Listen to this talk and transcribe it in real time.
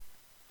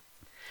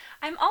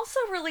I'm also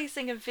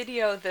releasing a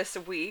video this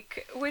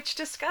week which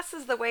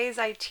discusses the ways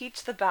I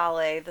teach the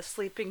ballet The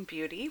Sleeping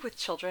Beauty with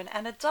children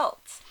and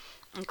adults,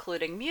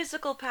 including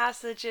musical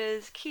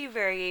passages, key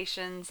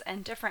variations,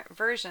 and different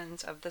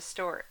versions of the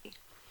story.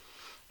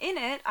 In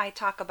it, I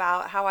talk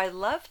about how I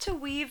love to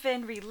weave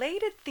in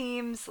related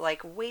themes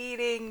like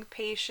waiting,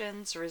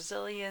 patience,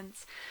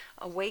 resilience,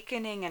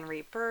 awakening and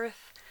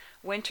rebirth,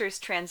 winter's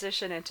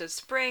transition into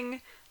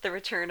spring, the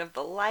return of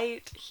the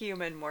light,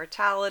 human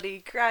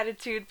mortality,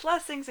 gratitude,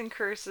 blessings and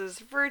curses,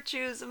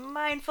 virtues,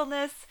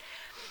 mindfulness.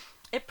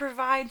 It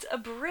provides a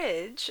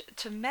bridge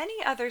to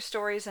many other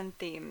stories and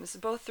themes,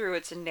 both through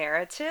its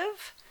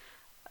narrative,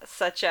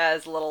 such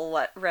as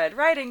Little Red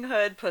Riding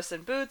Hood, Puss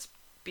in Boots,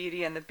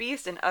 Beauty and the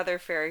Beast, and other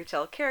fairy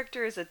tale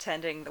characters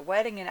attending the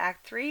wedding in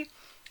Act 3,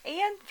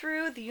 and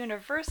through the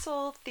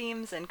universal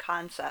themes and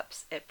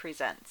concepts it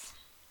presents.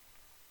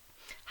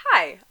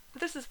 Hi,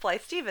 this is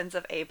Blythe Stevens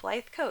of A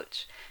Blythe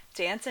Coach,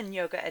 dance and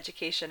yoga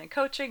education and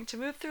coaching to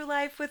move through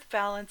life with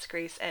balance,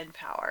 grace, and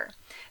power.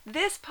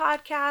 This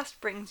podcast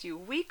brings you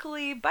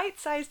weekly,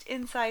 bite-sized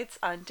insights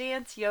on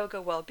dance,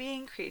 yoga,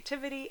 well-being,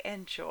 creativity,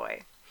 and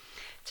joy.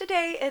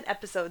 Today, in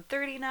episode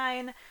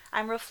 39,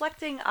 I'm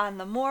reflecting on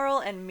the moral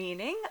and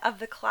meaning of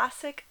the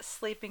classic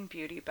Sleeping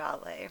Beauty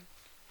ballet.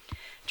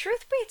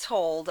 Truth be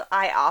told,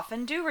 I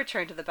often do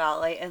return to the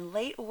ballet in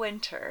late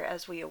winter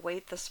as we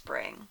await the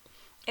spring.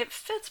 It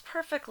fits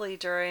perfectly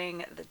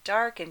during the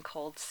dark and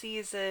cold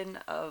season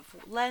of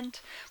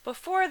Lent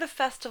before the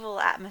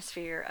festival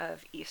atmosphere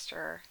of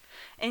Easter.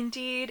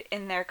 Indeed,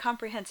 in their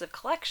comprehensive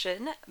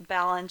collection,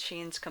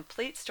 Balanchine's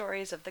Complete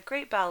Stories of the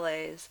Great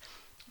Ballets,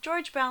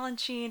 George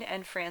Balanchine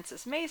and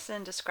Francis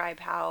Mason describe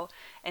how,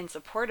 in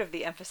support of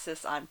the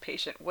emphasis on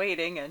patient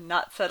waiting and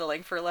not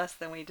settling for less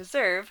than we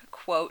deserve,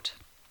 quote,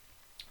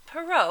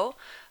 Perrault,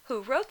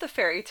 who wrote the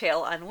fairy tale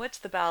on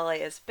which the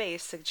ballet is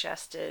based,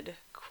 suggested,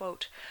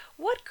 quote,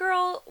 what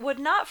girl would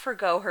not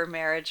forgo her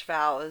marriage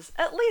vows,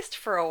 at least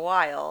for a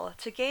while,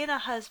 to gain a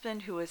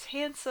husband who is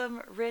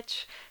handsome,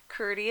 rich,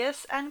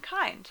 courteous, and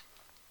kind?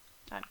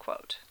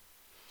 Unquote.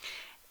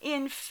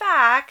 In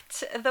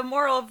fact, the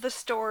moral of the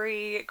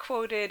story,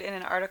 quoted in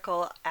an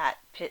article at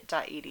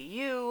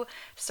pit.edu,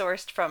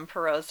 sourced from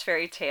Perrault's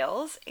fairy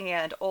tales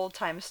and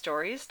old-time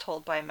stories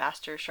told by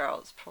Master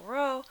Charles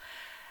Perrault,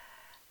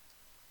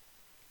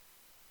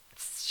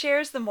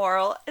 shares the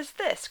moral is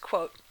this,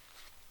 quote,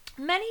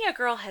 many a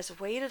girl has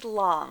waited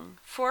long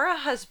for a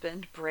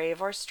husband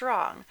brave or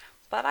strong,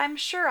 but I'm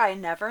sure I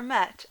never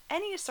met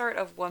any sort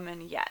of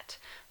woman yet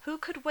who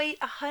could wait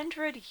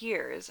 100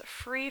 years,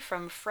 free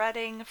from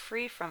fretting,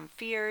 free from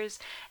fears.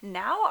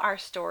 Now our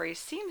story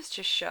seems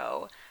to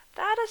show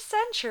that a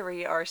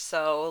century or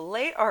so,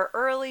 late or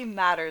early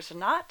matters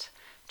not,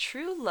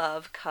 true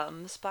love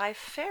comes by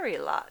fairy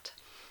lot.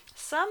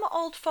 Some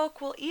old folk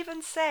will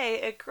even say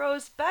it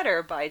grows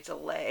better by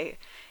delay.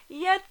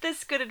 Yet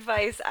this good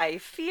advice, I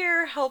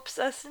fear, helps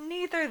us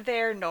neither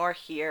there nor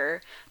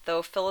here,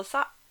 though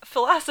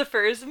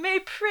philosophers may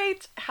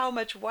prate how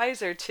much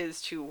wiser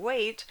 'tis to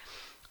wait.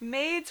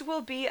 Maids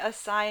will be a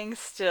sighing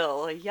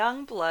still,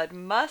 young blood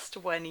must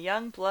when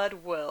young blood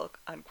will,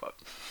 unquote.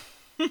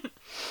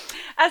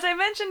 As I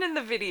mentioned in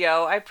the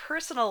video, I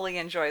personally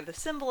enjoy the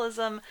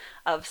symbolism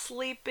of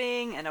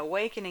sleeping and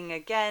awakening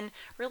again,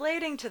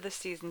 relating to the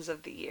seasons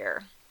of the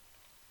year.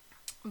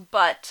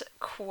 But,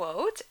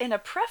 quote, in a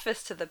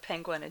preface to the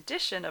Penguin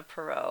edition of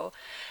Perrault,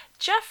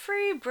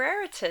 Geoffrey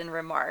Brereton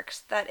remarks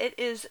that it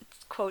is,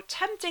 quote,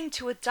 tempting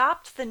to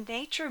adopt the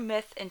nature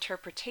myth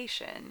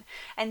interpretation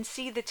and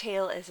see the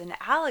tale as an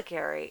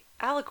allegory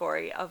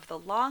of the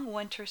long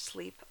winter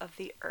sleep of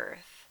the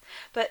earth,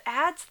 but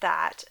adds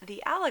that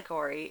the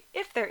allegory,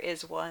 if there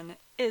is one,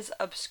 is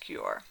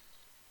obscure.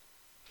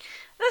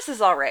 This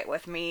is alright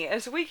with me,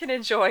 as we can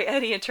enjoy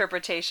any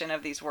interpretation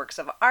of these works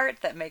of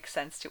art that makes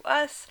sense to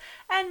us,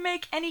 and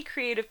make any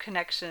creative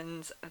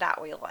connections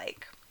that we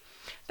like.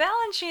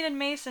 Balanchine and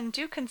Mason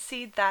do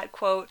concede that,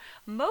 quote,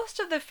 most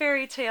of the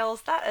fairy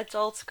tales that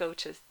adults go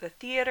to the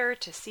theater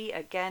to see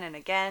again and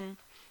again,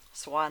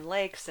 Swan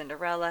Lake,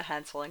 Cinderella,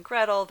 Hansel and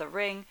Gretel, The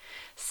Ring,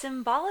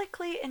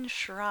 symbolically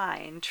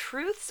enshrine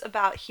truths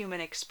about human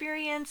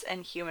experience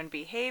and human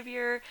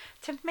behavior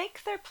to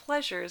make their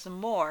pleasures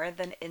more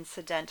than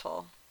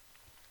incidental.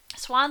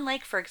 Swan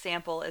Lake, for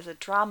example, is a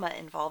drama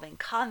involving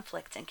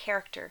conflict and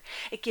character.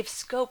 It gives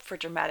scope for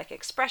dramatic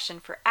expression,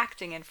 for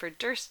acting, and for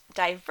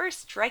diverse,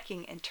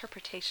 striking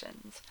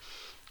interpretations.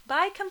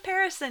 By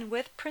comparison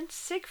with Prince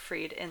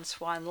Siegfried in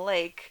Swan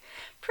Lake,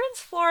 Prince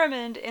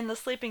Florimond in The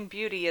Sleeping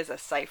Beauty is a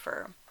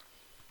cipher.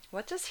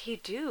 What does he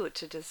do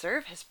to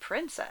deserve his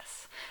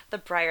princess? The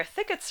briar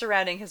thicket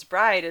surrounding his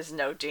bride is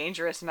no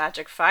dangerous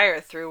magic fire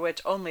through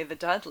which only the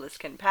dauntless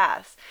can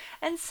pass.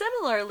 And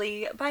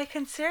similarly, by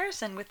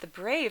comparison with the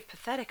brave,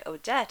 pathetic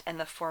Odette and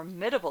the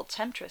formidable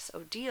temptress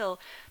Odile,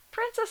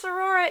 Princess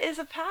Aurora is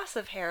a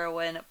passive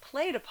heroine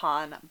played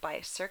upon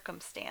by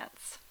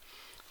circumstance.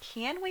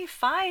 Can we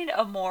find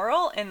a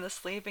moral in The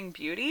Sleeping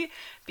Beauty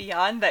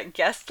beyond that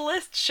guest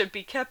lists should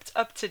be kept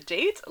up to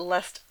date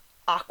lest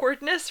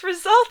awkwardness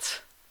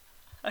result?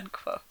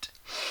 Unquote.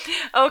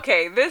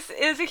 Okay, this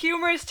is a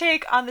humorous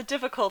take on the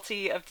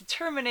difficulty of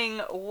determining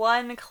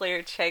one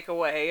clear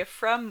takeaway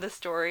from the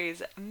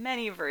story's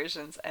many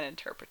versions and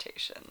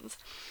interpretations.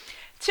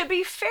 To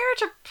be fair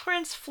to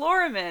Prince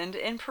Florimond,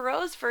 in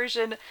Perrault's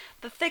version,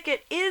 the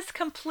thicket is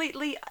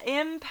completely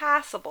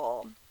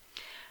impassable.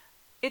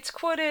 It's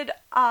quoted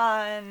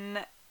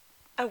on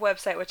a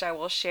website which I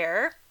will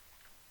share.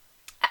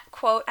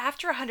 Quote,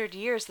 after 100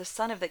 years, the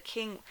son of the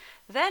king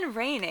then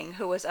reigning,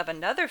 who was of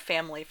another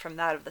family from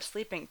that of the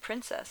sleeping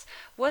princess,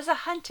 was a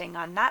hunting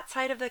on that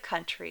side of the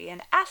country,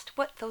 and asked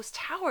what those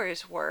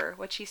towers were,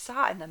 which he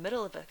saw in the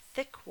middle of a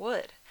thick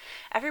wood.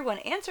 Everyone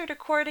answered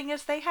according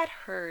as they had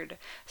heard.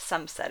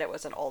 Some said it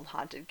was an old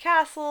haunted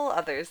castle,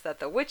 others that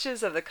the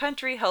witches of the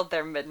country held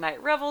their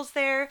midnight revels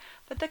there,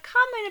 but the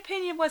common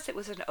opinion was it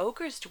was an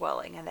ogre's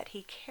dwelling, and that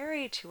he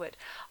carried to it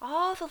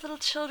all the little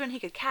children he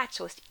could catch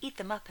so as to eat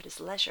them up at his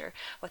leisure,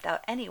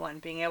 without anyone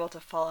being able to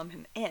follow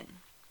him in.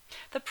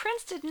 The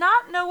prince did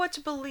not know what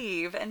to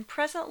believe, and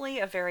presently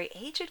a very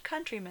aged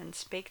countryman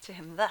spake to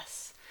him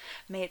thus: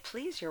 May it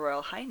please your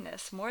royal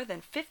highness, more than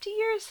 50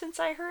 years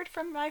since I heard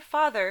from my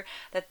father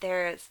that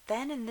there is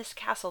then in this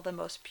castle the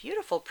most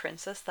beautiful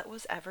princess that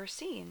was ever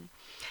seen,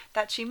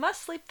 that she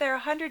must sleep there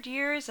 100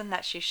 years, and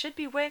that she should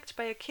be waked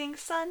by a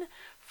king's son,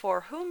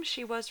 for whom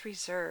she was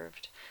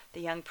reserved.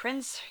 The young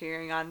prince,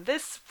 hearing on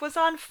this, was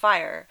on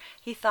fire.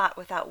 He thought,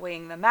 without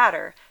weighing the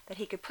matter, that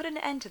he could put an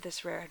end to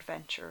this rare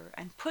adventure,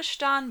 and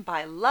pushed on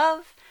by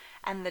love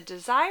and the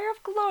desire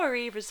of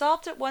glory,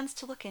 resolved at once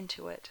to look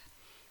into it.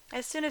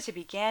 As soon as he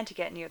began to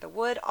get near the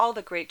wood, all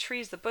the great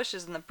trees, the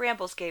bushes, and the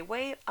brambles gave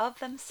way of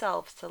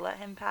themselves to let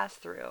him pass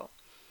through.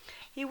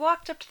 He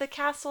walked up to the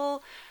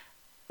castle,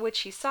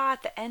 which he saw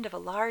at the end of a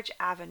large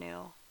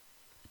avenue.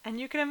 And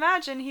you can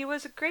imagine he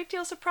was a great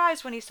deal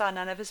surprised when he saw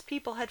none of his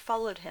people had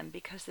followed him,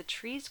 because the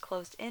trees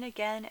closed in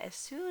again as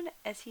soon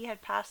as he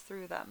had passed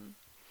through them.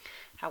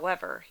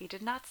 However, he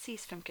did not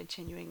cease from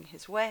continuing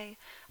his way,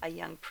 a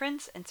young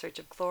prince in search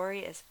of glory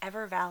is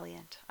ever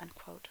valiant.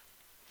 Unquote.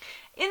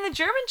 In the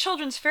German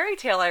children's fairy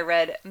tale I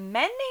read,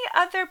 many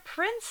other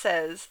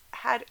princes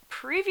had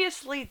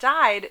previously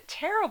died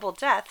terrible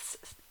deaths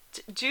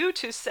due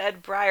to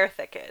said briar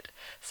thicket.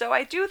 So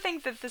I do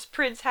think that this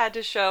prince had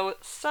to show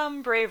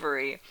some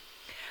bravery.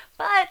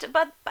 But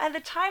by the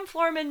time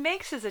Florimond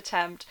makes his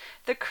attempt,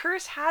 the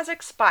curse has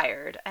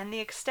expired, and the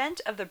extent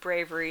of the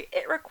bravery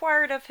it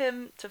required of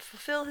him to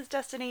fulfill his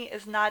destiny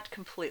is not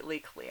completely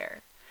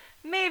clear.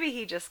 Maybe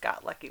he just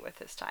got lucky with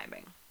his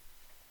timing.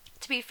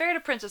 To be fair to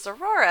Princess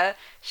Aurora,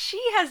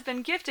 she has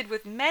been gifted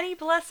with many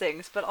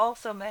blessings, but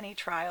also many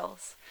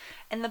trials.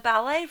 In the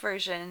ballet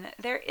version,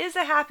 there is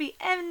a happy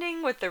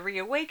ending with the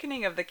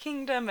reawakening of the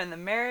kingdom and the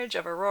marriage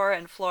of Aurora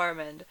and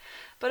Florimond.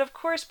 But of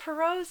course,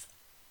 Perrault's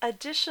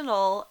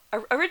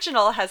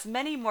original has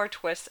many more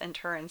twists and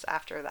turns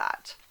after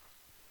that.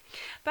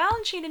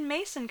 Balanchine and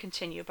Mason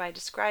continue by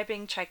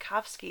describing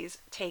Tchaikovsky's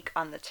take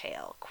on the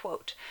tale.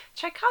 Quote,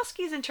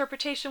 Tchaikovsky's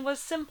interpretation was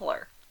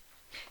simpler.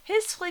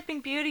 His Sleeping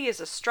Beauty is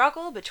a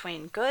struggle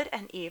between good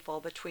and evil,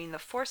 between the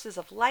forces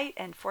of light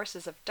and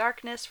forces of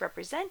darkness,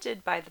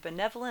 represented by the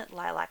benevolent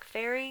lilac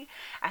fairy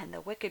and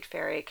the wicked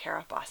fairy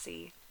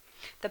Carabosse.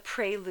 The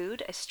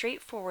prelude, a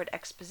straightforward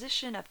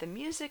exposition of the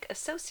music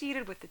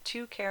associated with the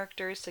two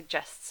characters,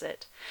 suggests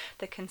it.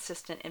 The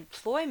consistent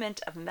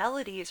employment of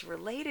melodies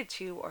related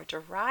to or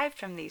derived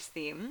from these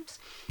themes,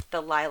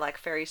 the lilac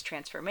fairy's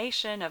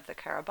transformation of the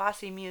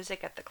Carabosse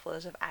music at the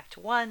close of Act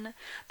 1,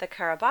 the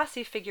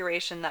Carabosse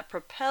figuration that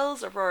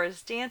propels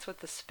Aurora's dance with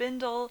the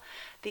spindle,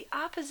 the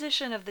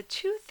opposition of the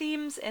two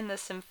themes in the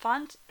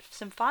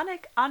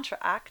symphonic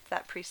entr'acte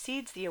that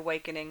precedes the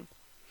awakening,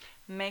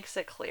 makes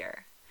it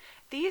clear.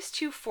 These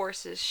two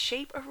forces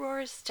shape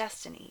Aurora's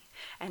destiny,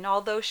 and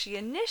although she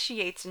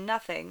initiates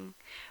nothing,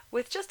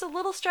 with just a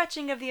little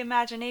stretching of the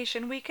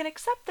imagination, we can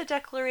accept the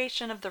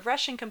declaration of the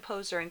Russian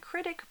composer and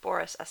critic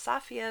Boris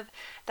Asafiev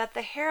that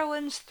the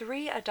heroine's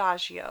 3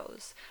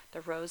 adagios,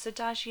 the Rose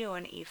Adagio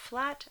in E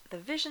flat, the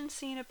Vision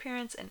Scene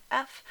appearance in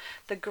F,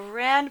 the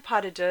Grand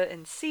Pas de Deux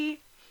in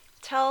C,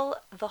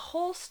 tell the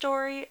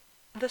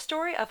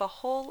story of a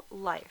whole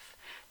life,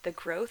 the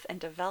growth and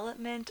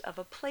development of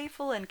a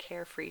playful and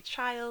carefree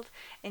child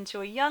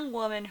into a young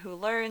woman who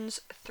learns,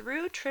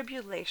 through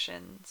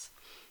tribulations,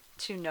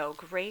 to know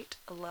great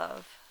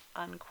love.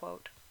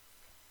 Unquote.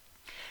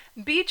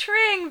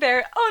 Betraying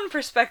their own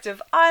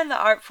perspective on the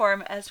art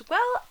form as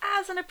well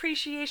as an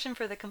appreciation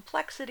for the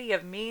complexity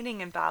of meaning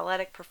in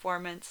balletic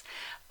performance,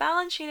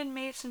 Balanchine and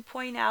Mason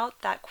point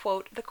out that,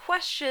 quote, the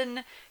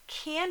question,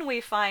 can we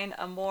find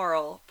a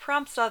moral,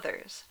 prompts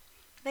others.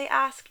 They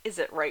ask, is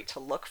it right to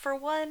look for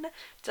one?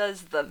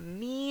 Does the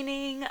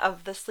meaning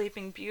of the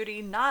Sleeping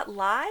Beauty not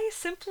lie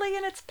simply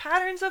in its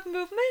patterns of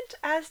movement,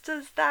 as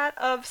does that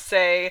of,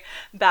 say,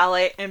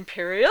 Ballet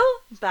Imperial,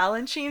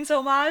 Balanchine's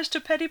homage to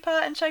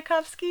Petipa and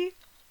Tchaikovsky?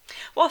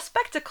 While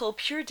spectacle,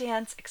 pure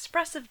dance,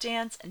 expressive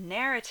dance,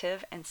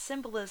 narrative, and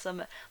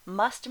symbolism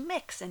must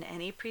mix in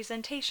any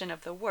presentation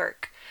of the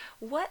work,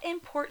 what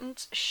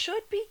importance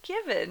should be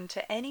given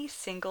to any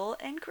single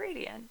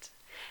ingredient?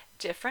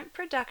 Different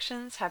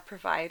productions have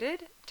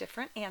provided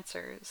different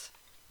answers.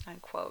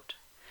 Unquote.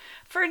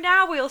 For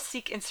now, we'll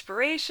seek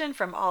inspiration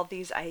from all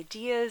these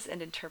ideas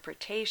and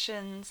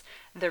interpretations,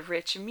 the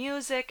rich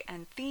music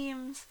and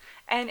themes,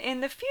 and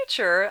in the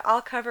future,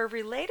 I'll cover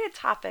related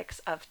topics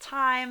of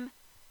time,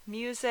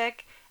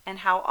 music, and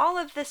how all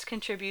of this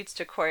contributes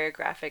to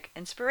choreographic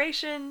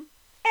inspiration,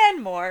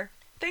 and more.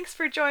 Thanks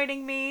for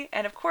joining me,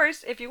 and of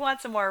course, if you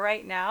want some more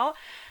right now,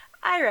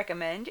 I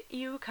recommend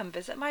you come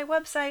visit my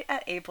website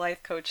at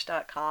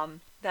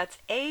ablythecoach.com. That's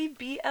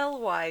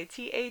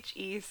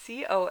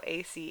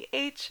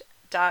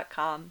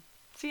ABLYTHECOACH.com.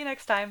 See you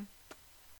next time.